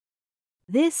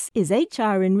This is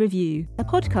HR in Review, a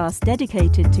podcast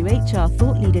dedicated to HR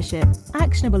thought leadership,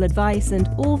 actionable advice, and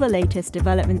all the latest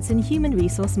developments in human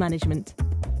resource management.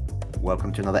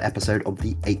 Welcome to another episode of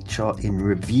the HR in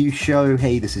Review show.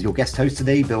 Hey, this is your guest host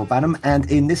today, Bill Banham, and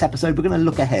in this episode we're going to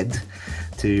look ahead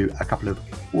to a couple of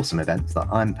awesome events that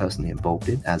I'm personally involved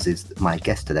in, as is my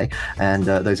guest today. And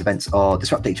those events are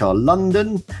DisruptHR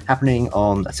London, happening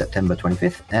on September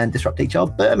 25th, and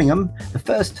DisruptHR Birmingham, the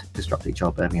first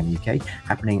DisruptHR Birmingham UK,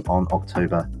 happening on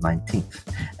October 19th.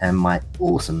 And my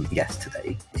awesome guest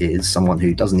today is someone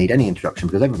who doesn't need any introduction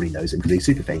because everybody knows him because he's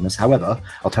super famous. However,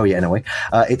 I'll tell you anyway,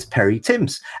 it's Perry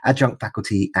Timms, adjunct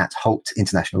faculty at Holt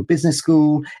International Business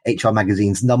School, HR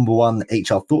Magazine's #1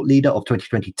 HR thought leader of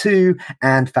 2022,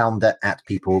 and founder at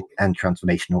People and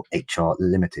Transformational HR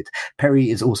Limited. Perry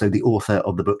is also the author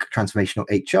of the book Transformational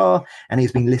HR, and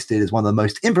he's been listed as one of the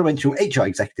most influential HR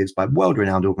executives by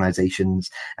world-renowned organizations,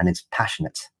 and is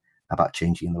passionate about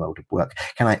changing the world of work.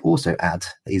 Can I also add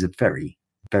that he's a very,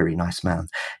 very nice man?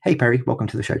 Hey, Perry, welcome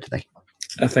to the show today.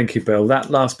 Thank you, Bill. That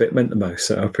last bit meant the most,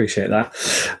 so I appreciate that.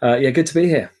 Good to be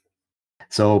here.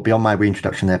 So beyond my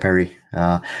reintroduction there, Perry,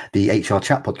 the HR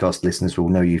Chat podcast listeners will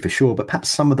know you for sure, but perhaps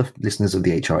some of the listeners of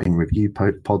the HR in Review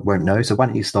pod won't know. So why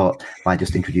don't you start by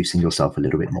just introducing yourself a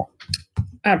little bit more?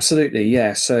 Absolutely,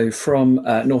 yeah. So from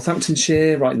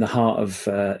Northamptonshire, right in the heart of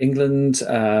England,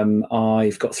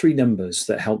 I've got three numbers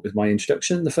that help with my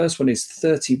introduction. The first one is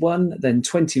 31, then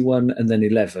 21, and then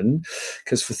 11,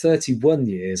 because for 31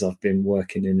 years I've been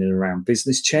working in and around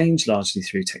business change, largely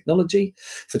through technology.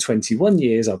 For 21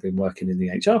 years I've been working in the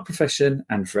HR profession,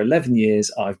 and for 11 years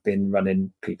I've been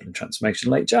running People and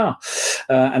Transformational HR.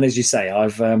 And as you say,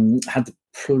 I've had the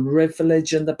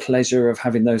privilege and the pleasure of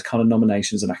having those kind of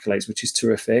nominations and accolades, which is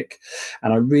terrific,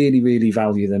 and I really, really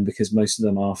value them because most of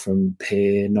them are from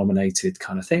peer nominated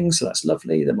kind of things, so that's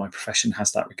lovely that my profession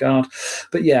has that regard.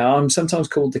 But yeah, I'm sometimes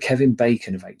called the Kevin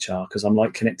Bacon of HR because I'm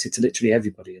like connected to literally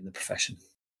everybody in the profession.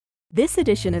 This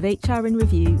edition of HR in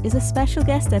Review is a special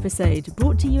guest episode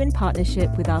brought to you in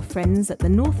partnership with our friends at the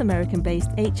North American-based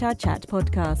HR Chat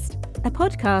podcast, a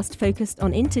podcast focused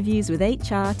on interviews with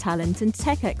HR, talent, and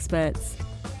tech experts.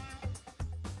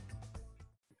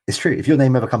 It's true. If your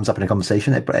name ever comes up in a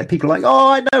conversation, people are like, "Oh,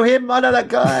 I know him. I know that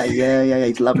guy. Yeah.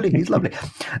 He's lovely. He's lovely."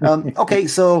 Okay,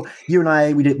 so you and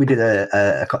I, we did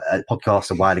a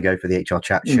podcast a while ago for the HR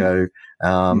Chat show,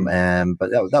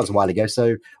 but that was a while ago.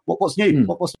 So what's new?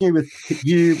 What's new with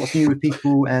you? What's new with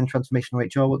People and Transformational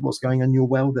HR? What's going on in your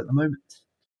world at the moment?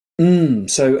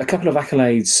 So a couple of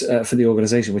accolades for the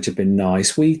organisation, which have been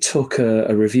nice. We took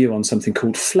a review on something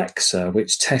called Flexer,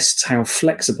 which tests how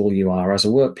flexible you are as a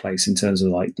workplace in terms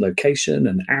of like location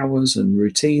and hours and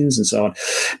routines and so on.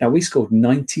 Now, we scored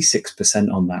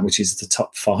 96% on that, which is the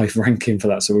top 5 ranking for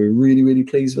that. So we're really, really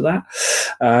pleased with that.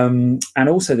 And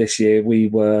also this year, we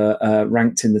were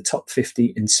ranked in the top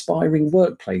 50 inspiring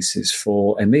workplaces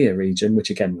for EMEA region,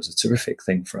 which again was a terrific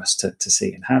thing for us to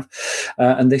see and have.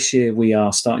 And this year, we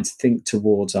are starting to think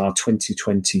towards our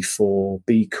 2024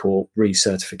 B Corp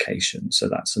recertification. So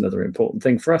that's another important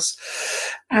thing for us.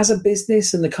 As a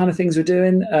business and the kind of things we're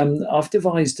doing, I've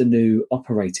devised a new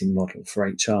operating model for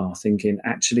HR, thinking,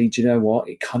 actually, do you know what?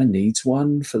 It kind of needs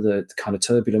one for the kind of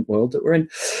turbulent world that we're in.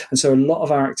 And so a lot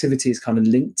of our activity is kind of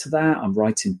linked to that. I'm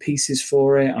writing pieces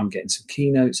for it. I'm getting some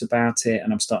keynotes about it,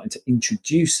 and I'm starting to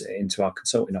introduce it into our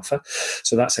consulting offer.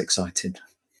 So that's exciting.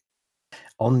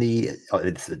 Where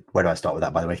do I start with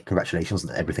that? By the way, congratulations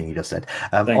on everything you just said.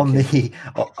 On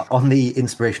the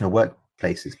inspirational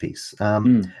workplaces piece,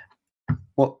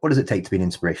 what does it take to be an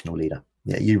inspirational leader?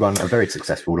 Yeah, you run a very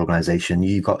successful organisation.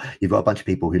 You've got a bunch of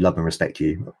people who love and respect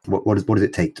you. What does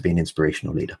it take to be an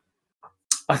inspirational leader?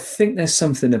 I think there's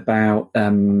something about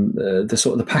the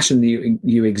sort of the passion that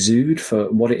you exude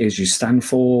for what it is you stand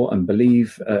for and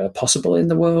believe possible in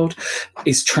the world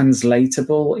is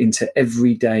translatable into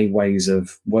everyday ways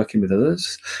of working with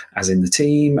others, as in the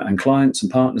team and clients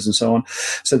and partners and so on.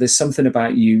 So there's something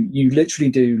about you literally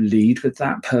do lead with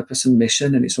that purpose and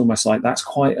mission, and it's almost like that's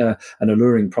quite an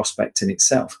alluring prospect in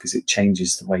itself because it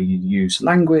changes the way you use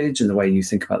language and the way you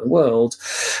think about the world.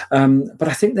 But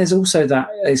I think there's also that,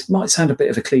 it might sound a bit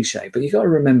of a cliche, but you've got to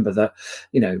remember that,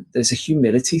 there's a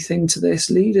humility thing to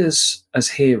this. Leaders as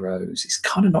heroes is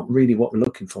kind of not really what we're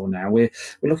looking for now. We're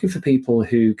looking for people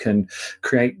who can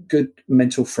create good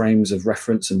mental frames of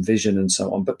reference and vision and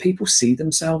so on, but people see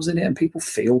themselves in it and people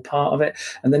feel part of it,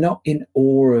 and they're not in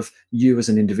awe of you as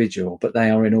an individual, but they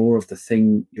are in awe of the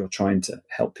thing you're trying to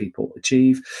help people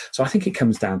achieve. So I think it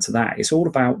comes down to that. It's all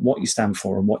about what you stand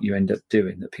for and what you end up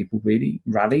doing that people really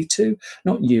rally to,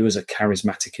 not you as a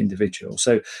charismatic individual. So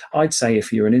So I'd say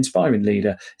if you're an inspiring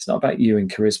leader, it's not about you in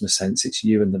charisma sense, it's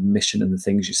you and the mission and the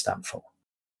things you stand for.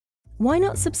 Why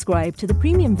not subscribe to the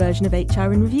premium version of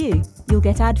HR in Review? You'll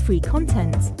get ad-free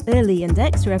content, early and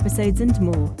extra episodes and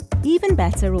more. Even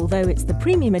better, although it's the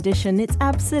premium edition, it's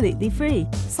absolutely free.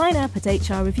 Sign up at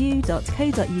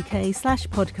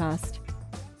hrreview.co.uk/podcast.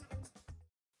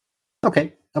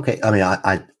 Okay. I mean,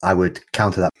 I would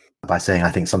counter that by saying I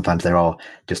think sometimes there are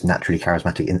just naturally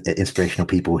charismatic, inspirational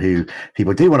people who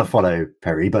people do want to follow,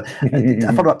 Perry. But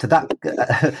I follow up to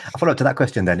that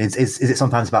question. Then is it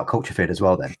sometimes about culture fit as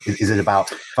well? Then is it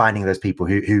about finding those people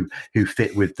who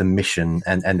fit with the mission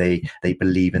and they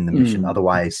believe in the mission?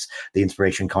 Otherwise, the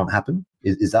inspiration can't happen.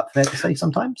 Is that fair to say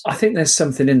sometimes? I think there's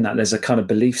something in that. There's a kind of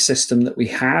belief system that we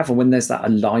have. And when there's that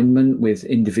alignment with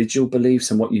individual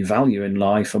beliefs and what you value in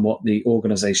life and what the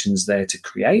organization's there to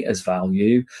create as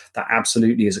value, that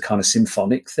absolutely is a kind of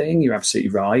symphonic thing. You're absolutely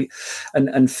right.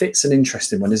 And fit's an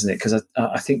interesting one, isn't it? Because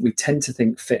I think we tend to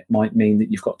think fit might mean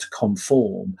that you've got to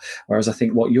conform. Whereas I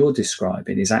think what you're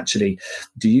describing is actually,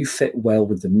 do you fit well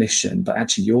with the mission, but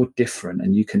actually you're different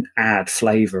and you can add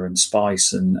flavor and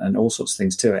spice and all sorts of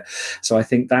things to it. So I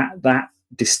think that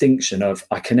distinction of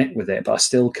I connect with it, but I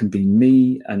still can be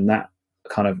me, and that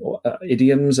kind of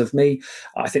idioms of me,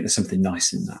 I think there's something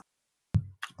nice in that.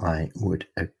 I would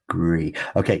agree.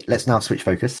 Okay, let's now switch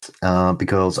focus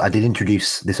because I did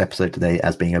introduce this episode today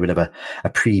as being a bit of a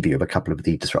preview of a couple of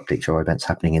the DisruptHR events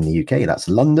happening in the UK. That's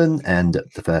London and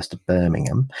the first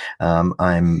Birmingham.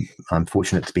 I'm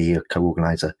fortunate to be a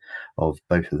co-organizer of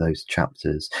both of those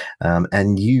chapters,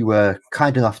 and you were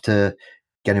kind enough to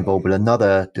get involved with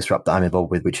another Disrupt that I'm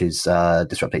involved with, which is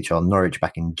DisruptHR Norwich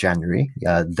back in January.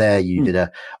 There you did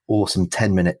a awesome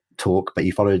 10-minute talk, but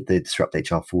you followed the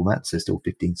DisruptHR format, so still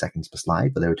 15 seconds per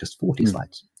slide, but there were just 40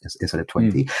 slides instead of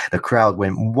 20. The crowd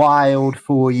went wild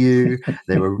for you.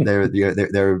 They were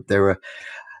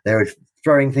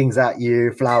throwing things at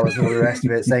you, flowers and all the rest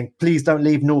of it, saying, "Please don't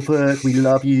leave Norfolk. We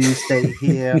love you. Stay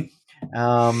here."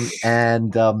 And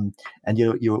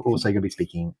you're also going to be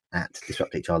speaking at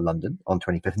DisruptHR London on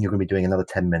 25th, and you're going to be doing another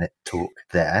 10-minute talk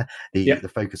there.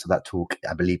 The focus of that talk,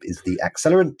 I believe, is the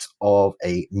accelerant of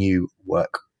a new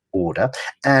work order.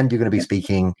 And you're going to be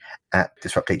speaking at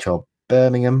DisruptHR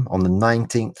Birmingham on the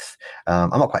 19th. I'm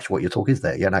not quite sure what your talk is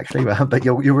there yet, actually, but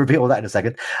you'll reveal that in a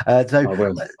second.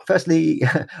 Firstly,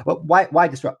 why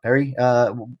Disrupt, Perry?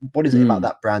 What is it about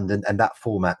that brand and that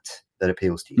format that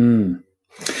appeals to you?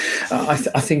 I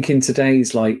think in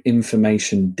today's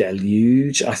information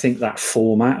deluge, I think that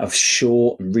format of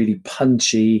short and really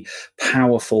punchy,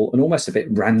 powerful, and almost a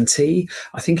bit ranty,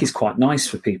 I think is quite nice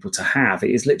for people to have.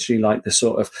 It is literally like the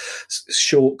sort of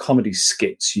short comedy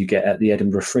skits you get at the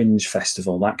Edinburgh Fringe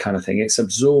Festival, that kind of thing. It's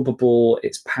absorbable,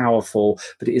 it's powerful,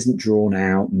 but it isn't drawn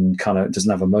out and kind of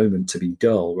doesn't have a moment to be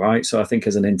dull, right? So I think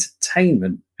as an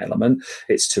entertainment element,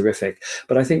 it's terrific.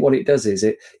 But I think what it does is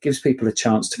it gives people a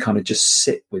chance to kind of just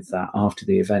sit with that after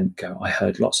the event, go, I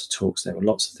heard lots of talks, there were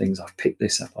lots of things, I've picked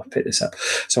this up.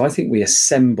 So I think we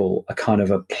assemble a kind of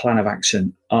a plan of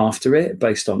action after it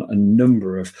based on a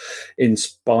number of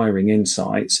inspiring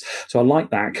insights. So I like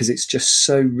that because it's just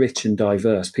so rich and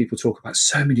diverse. People talk about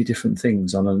so many different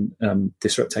things on a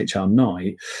DisruptHR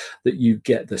night that you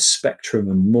get the spectrum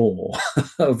and more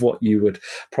of what you would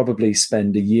probably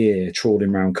spend a year trawling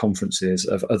around conferences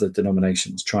of other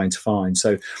denominations trying to find.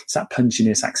 So it's that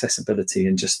punchiness, accessibility,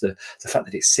 and just the fact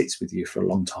that it sits with you for a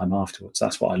long time afterwards.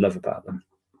 That's what I love about them.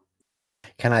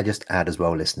 Can I just add as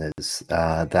well, listeners,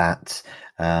 that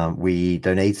we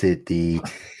donated the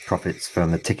profits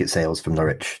from the ticket sales from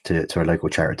Norwich to a local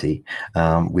charity.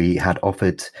 We had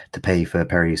offered to pay for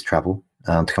Perry's travel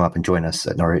to come up and join us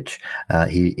at Norwich.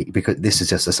 Because this is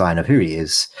just a sign of who he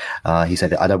is. He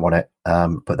said, I don't want to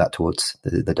put that towards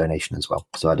the donation as well.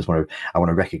 So I want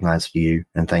to recognise you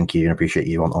and thank you and appreciate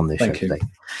you on this show today.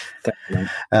 Thank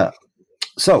you.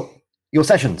 So your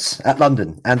sessions at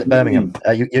London and at Birmingham.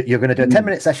 You're going to do a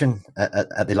 10-minute session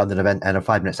at the London event and a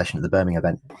 5-minute session at the Birmingham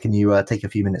event. Can you take a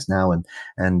few minutes now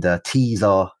and tease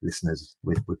our listeners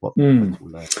with what we'll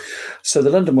learn? So the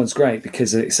London one's great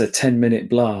because it's a 10-minute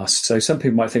blast. So some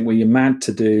people might think, well, you're mad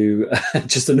to do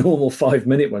just a normal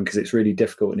 5-minute one because it's really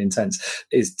difficult and intense.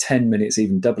 Is 10 minutes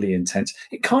even doubly intense?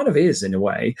 It kind of is in a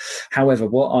way. However,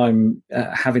 what I'm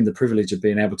having the privilege of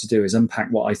being able to do is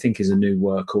unpack what I think is a new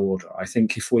work order. I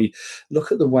think if we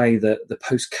look at the way that the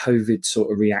post-COVID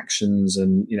sort of reactions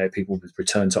and, people with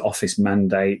return to office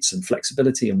mandates and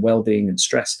flexibility and well-being and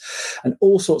stress and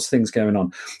all sorts of things going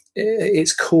on.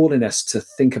 It's calling us to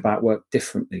think about work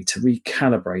differently, to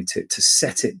recalibrate it, to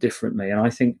set it differently. And I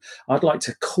think I'd like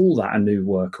to call that a new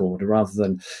work order rather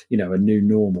than, a new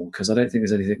normal, because I don't think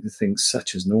there's anything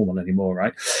such as normal anymore,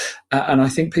 right? And I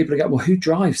think people are going, well, who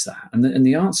drives that? And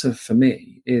the answer for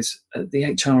me is the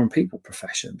HR and people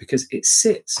profession, because it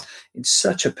sits in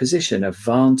such a position of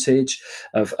vantage,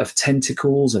 of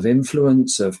tentacles, of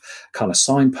influence, of kind of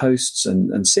signposts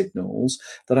and signals,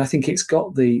 that I think it's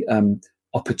got the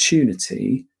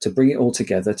opportunity to bring it all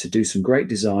together, to do some great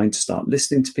design, to start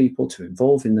listening to people, to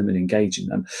involve in them and engage in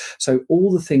them. So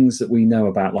all the things that we know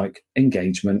about, like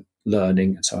engagement,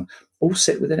 learning and so on, all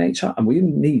sit within HR, and we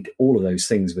need all of those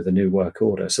things with a new work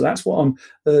order. So that's what I'm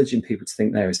urging people to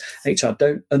think there is, HR,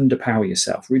 don't underpower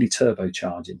yourself, really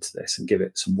turbocharge into this and give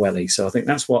it some welly. So I think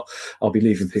that's what I'll be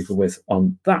leaving people with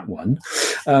on that one.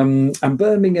 And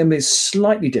Birmingham is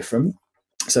slightly different.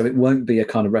 So it won't be a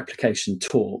kind of replication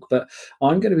talk, but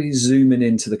I'm going to be zooming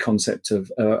into the concept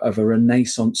of a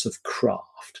renaissance of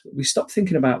craft. We stop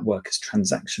thinking about work as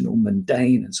transactional,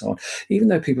 mundane, and so on, even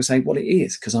though people say, well, it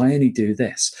is, because I only do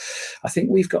this. I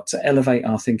think we've got to elevate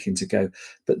our thinking to go,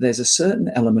 but there's a certain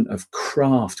element of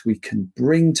craft we can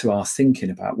bring to our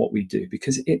thinking about what we do,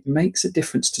 because it makes a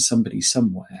difference to somebody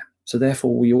somewhere. So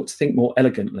therefore, we ought to think more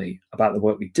elegantly about the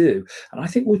work we do. And I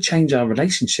think we'll change our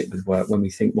relationship with work when we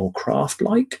think more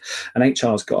craft-like. And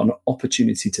HR's got an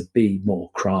opportunity to be more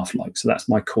craft-like. So that's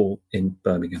my call in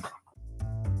Birmingham.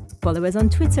 Follow us on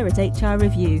Twitter at HR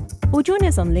Review, or join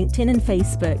us on LinkedIn and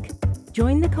Facebook.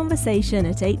 Join the conversation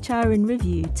at HR in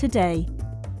Review today.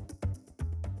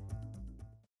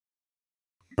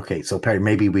 Okay, so Perry,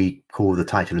 maybe we call the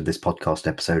title of this podcast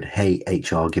episode, Hey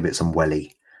HR, Give It Some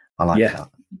Welly. I like that.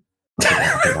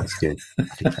 I think that's good.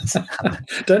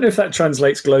 Don't know if that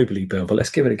translates globally, Bill, but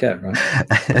let's give it a go, right?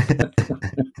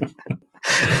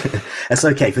 That's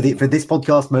okay. For this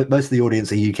podcast, most of the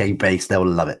audience are UK based. They'll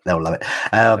love it.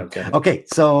 Okay,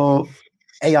 so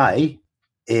AI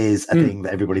is a thing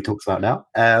that everybody talks about now.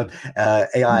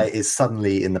 AI is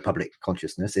suddenly in the public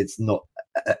consciousness. It's not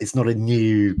a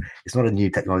new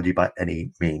technology by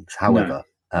any means. However,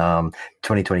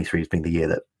 2023 has been the year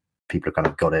that people have kind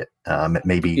of got it.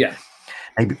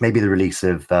 Maybe the release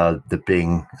of the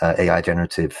Bing AI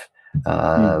generative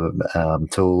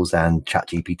tools and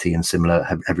ChatGPT and similar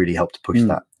have really helped to push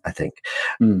that, I think.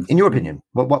 In your opinion,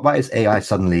 why is AI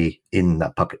suddenly in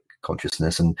that public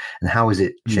consciousness, and how is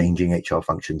it changing HR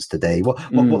functions today?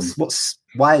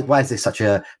 Why is this such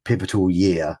a pivotal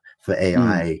year for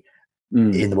AI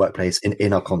in the workplace,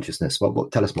 in our consciousness?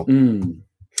 Tell us more.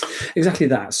 Exactly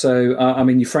that. So,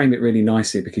 you frame it really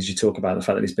nicely, because you talk about the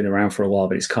fact that it's been around for a while,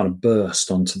 but it's kind of burst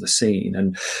onto the scene.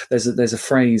 And there's a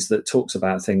phrase that talks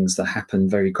about things that happen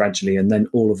very gradually and then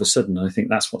all of a sudden. I think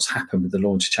that's what's happened with the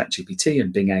launch of ChatGPT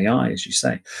and Bing AI, as you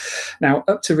say. Now,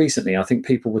 up to recently, I think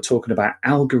people were talking about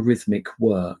algorithmic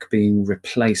work being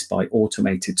replaced by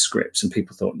automated scripts, and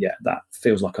people thought, that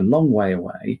feels like a long way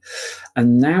away.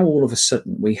 And now all of a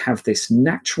sudden, we have this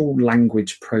natural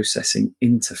language processing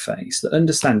interface that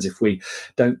understands if we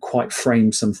don't quite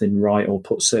frame something right or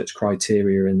put search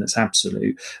criteria in that's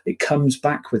absolute, it comes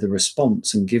back with a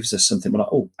response and gives us something like,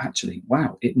 oh, actually,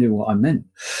 wow, it knew what I meant.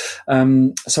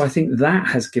 So I think that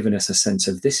has given us a sense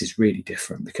of this is really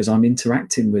different, because I'm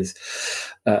interacting with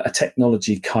a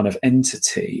technology kind of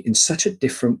entity in such a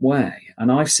different way.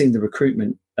 And I've seen the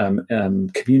recruitment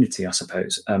community, I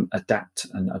suppose, adapt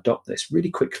and adopt this really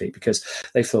quickly, because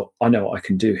they thought, I know what I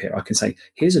can do here. I can say,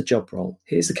 here's a job role,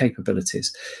 here's the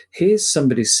capabilities, here's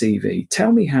somebody's CV,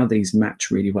 tell me how these match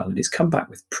really well. And it's come back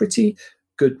with pretty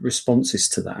good responses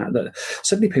to that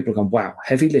suddenly people have gone, wow,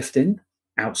 heavy lifting,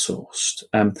 outsourced.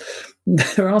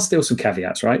 There are still some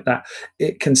caveats, right? That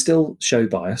it can still show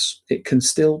bias. It can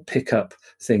still pick up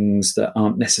things that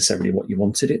aren't necessarily what you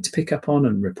wanted it to pick up on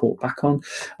and report back on.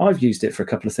 I've used it for a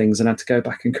couple of things and had to go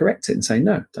back and correct it and say,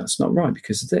 no, that's not right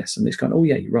because of this. And it's going, oh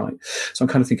yeah, you're right. So I'm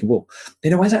kind of thinking, well,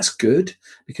 in a way that's good,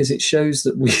 because it shows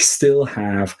that we still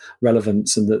have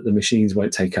relevance and that the machines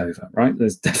won't take over, right?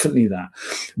 There's definitely that.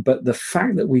 But the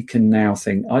fact that we can now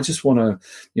think, I just want to,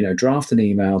 draft an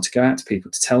email to go out to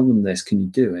people to tell them this, can you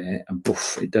do it? And and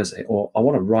boof, it does it. Or I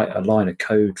want to write a line of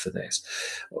code for this.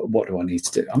 What do I need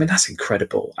to do? I mean, that's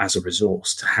incredible as a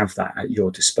resource to have that at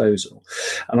your disposal.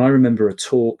 And I remember a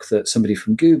talk that somebody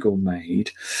from Google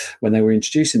made when they were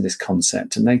introducing this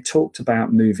concept, and they talked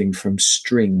about moving from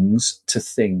strings to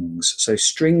things. So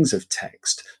strings of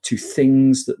text to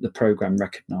things that the program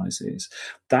recognizes.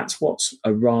 That's what's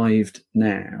arrived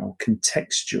now,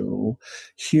 contextual,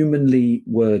 humanly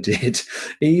worded,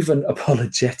 even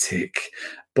apologetic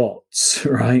bots,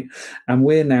 right? And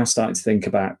we're now starting to think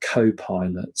about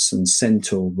co-pilots and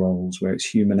centaur roles where it's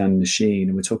human and machine.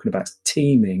 And we're talking about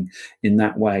teaming in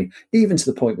that way, even to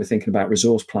the point we're thinking about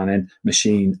resource planning,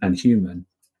 machine and human.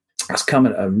 That's come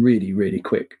at a really, really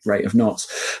quick rate of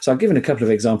knots. So I've given a couple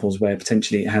of examples where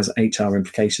potentially it has HR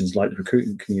implications, like the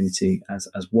recruitment community as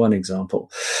one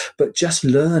example. But just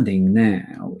learning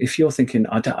now, if you're thinking,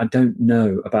 I don't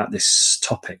know about this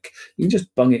topic, you can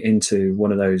just bung it into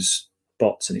one of those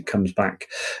bots and it comes back.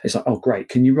 It's like, oh, great.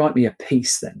 Can you write me a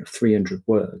piece then of 300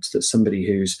 words that somebody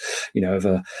who's, of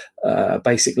a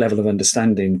basic level of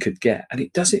understanding could get? And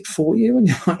it does it for you. And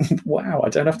you're like, wow, I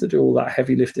don't have to do all that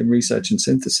heavy lifting research and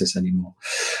synthesis anymore.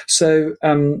 So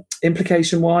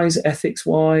implication wise, ethics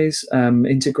wise,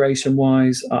 integration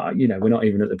wise, we're not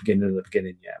even at the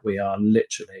beginning yet. We are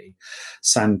literally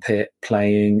sandpit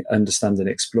playing, understanding,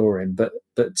 exploring. But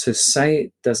to say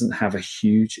it doesn't have a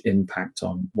huge impact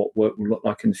on what work will look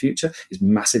like in the future is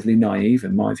massively naive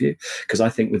in my view, because I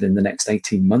think within the next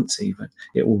 18 months even,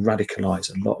 it will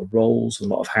radicalise a lot of roles, a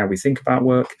lot of how we think about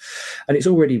work. And it's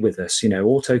already with us,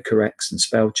 autocorrects and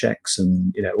spell checks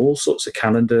and, all sorts of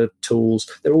calendar tools.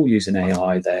 They're all using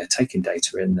AI. They're taking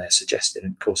data in, they're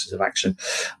suggesting courses of action.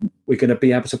 We're going to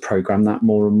be able to program that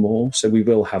more and more. So we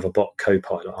will have a bot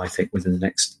co-pilot, I think, within the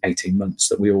next 18 months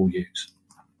that we all use.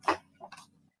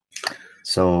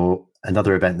 So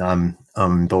another event that I'm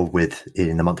involved with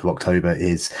in the month of October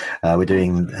is we're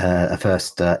doing a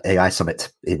first AI summit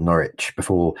in Norwich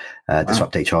before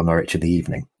DisruptHR Norwich in the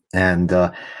evening. And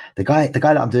the guy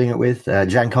that I'm doing it with,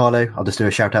 Giancarlo, I'll just do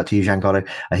a shout out to you, Giancarlo.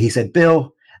 He said,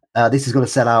 Bill, this is going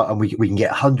to sell out and we can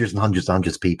get hundreds and hundreds and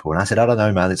hundreds of people. And I said, I don't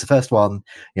know, man. It's the first one.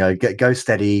 Go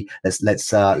steady.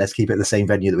 Let's keep it the same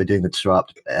venue that we're doing the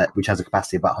Disrupt, which has a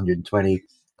capacity of about 120.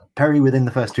 Perry, within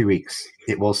the first 2 weeks,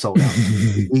 it was sold out.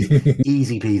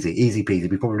 Easy peasy.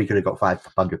 We probably could have got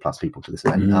 500 plus people to this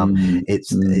event.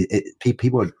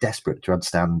 People are desperate to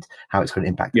understand how it's going to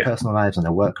impact their personal lives and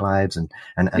their work lives and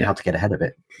how to get ahead of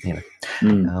it.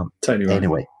 Totally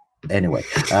right. Anyway,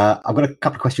 I've got a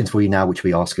couple of questions for you now, which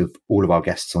we ask of all of our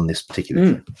guests on this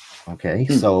particular trip. Okay,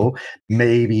 so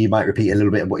maybe you might repeat a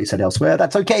little bit of what you said elsewhere.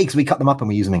 That's okay, because we cut them up and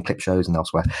we use them in clip shows and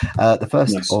elsewhere. The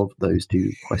first of those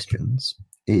two questions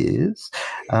is,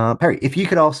 Perry, if you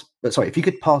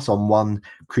could pass on one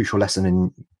crucial lesson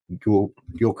in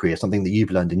your career, something that you've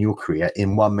learned in your career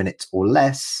in 1 minute or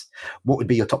less, what would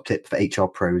be your top tip for HR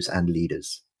pros and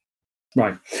leaders?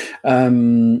 Right.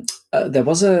 There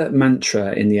was a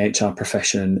mantra in the HR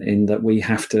profession in that we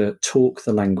have to talk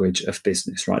the language of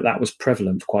business, right? That was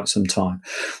prevalent for quite some time.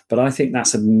 But I think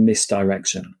that's a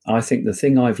misdirection. I think the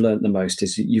thing I've learned the most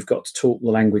is you've got to talk the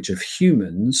language of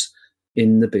humans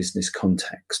in the business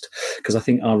context, because I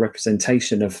think our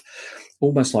representation of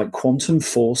almost like quantum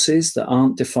forces that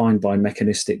aren't defined by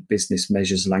mechanistic business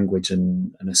measures, language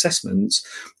and assessments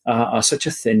are such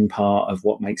a thin part of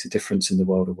what makes a difference in the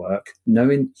world of work.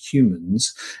 Knowing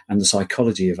humans and the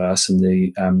psychology of us and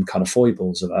the kind of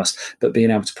foibles of us, but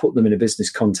being able to put them in a business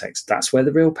context, that's where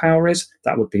the real power is.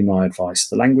 That would be my advice.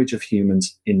 The language of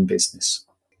humans in business.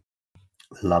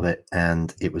 Love it.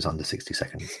 And it was under 60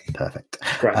 seconds. Perfect.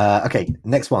 Great. Okay,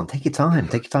 next one. Take your time,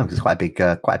 because it's quite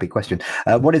a big question.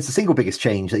 What is the single biggest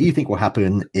change that you think will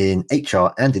happen in HR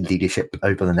and in leadership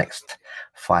over the next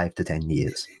 5 to 10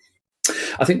 years?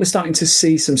 I think we're starting to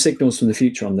see some signals from the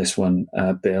future on this one,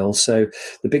 Bill. So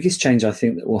the biggest change I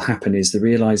think that will happen is the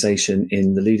realization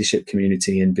in the leadership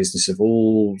community in business of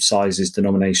all sizes,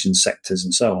 denominations, sectors,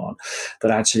 and so on,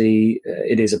 that actually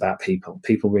it is about people.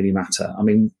 People really matter. I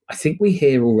mean, I think we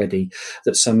hear already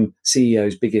that some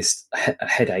CEO's biggest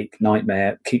headache,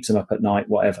 nightmare, keeps them up at night,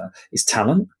 whatever, is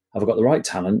talent. Have I got the right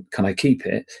talent? Can I keep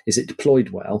it? Is it deployed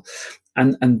well?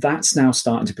 And that's now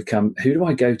starting to become, who do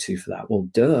I go to for that? Well,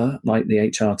 like the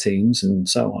HR teams and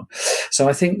so on. So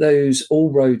I think those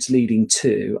all roads leading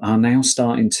to are now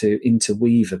starting to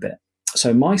interweave a bit.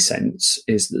 So my sense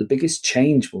is that the biggest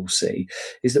change we'll see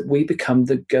is that we become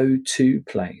the go-to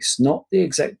place, not the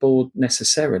exec board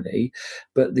necessarily,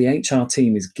 but the HR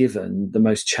team is given the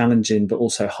most challenging but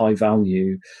also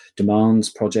high-value demands,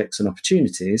 projects and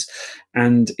opportunities,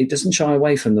 and it doesn't shy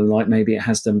away from them like maybe it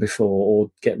has done before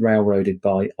or get railroaded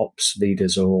by ops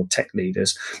leaders or tech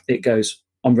leaders. It goes,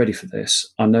 I'm ready for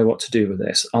this. I know what to do with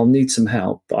this. I'll need some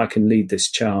help, but I can lead this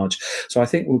charge. So I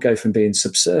think we'll go from being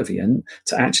subservient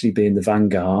to actually being the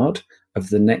vanguard of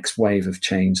the next wave of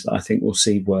change that I think we'll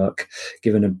see work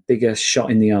given a bigger shot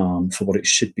in the arm for what it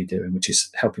should be doing, which is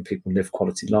helping people live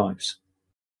quality lives.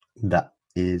 That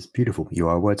is beautiful. You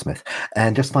are a wordsmith.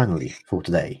 And just finally for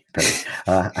today, Perry,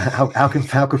 how can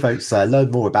folks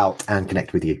learn more about and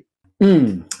connect with you?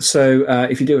 So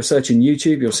if you do a search in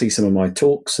YouTube, you'll see some of my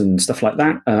talks and stuff like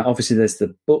that. Obviously, there's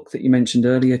the book that you mentioned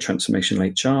earlier, Transformational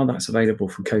HR. That's available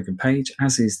from Kogan Page,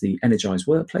 as is the Energized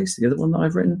Workplace, the other one that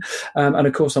I've written. And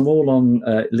of course, I'm all on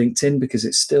LinkedIn because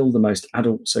it's still the most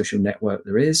adult social network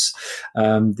there is.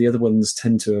 The other ones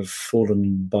tend to have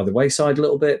fallen by the wayside a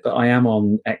little bit, but I am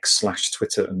on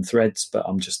X/Twitter and Threads, but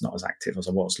I'm just not as active as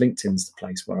I was. LinkedIn's the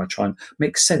place where I try and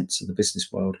make sense of the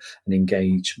business world and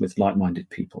engage with like-minded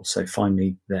people. So find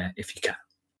me there if you can.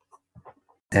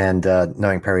 And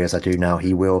knowing Perry as I do now,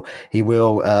 he will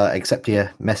accept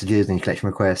your messages and your collection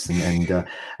requests.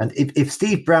 And if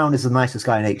Steve Brown is the nicest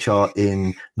guy in HR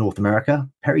in North America,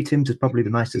 Perry Timms is probably the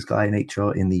nicest guy in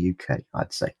HR in the UK,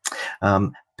 I'd say.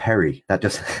 Perry, that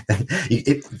just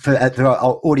for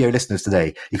our audio listeners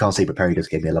today, you can't see, but Perry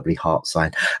just gave me a lovely heart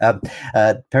sign.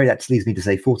 Perry, that just leaves me to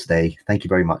say for today, thank you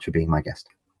very much for being my guest.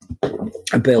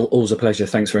 Bill, always a pleasure.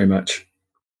 Thanks very much.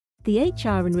 The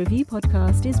HR in Review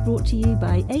podcast is brought to you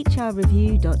by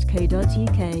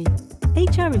hrreview.co.uk.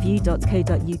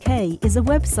 hrreview.co.uk is a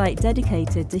website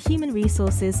dedicated to human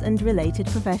resources and related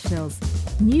professionals.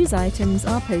 News items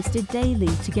are posted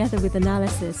daily together with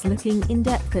analysis looking in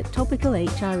depth at topical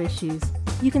HR issues.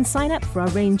 You can sign up for our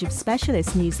range of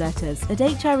specialist newsletters at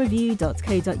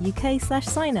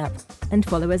hrreview.co.uk/sign-up and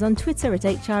follow us on Twitter at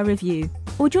hrreview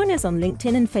or join us on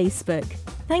LinkedIn and Facebook.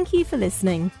 Thank you for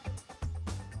listening.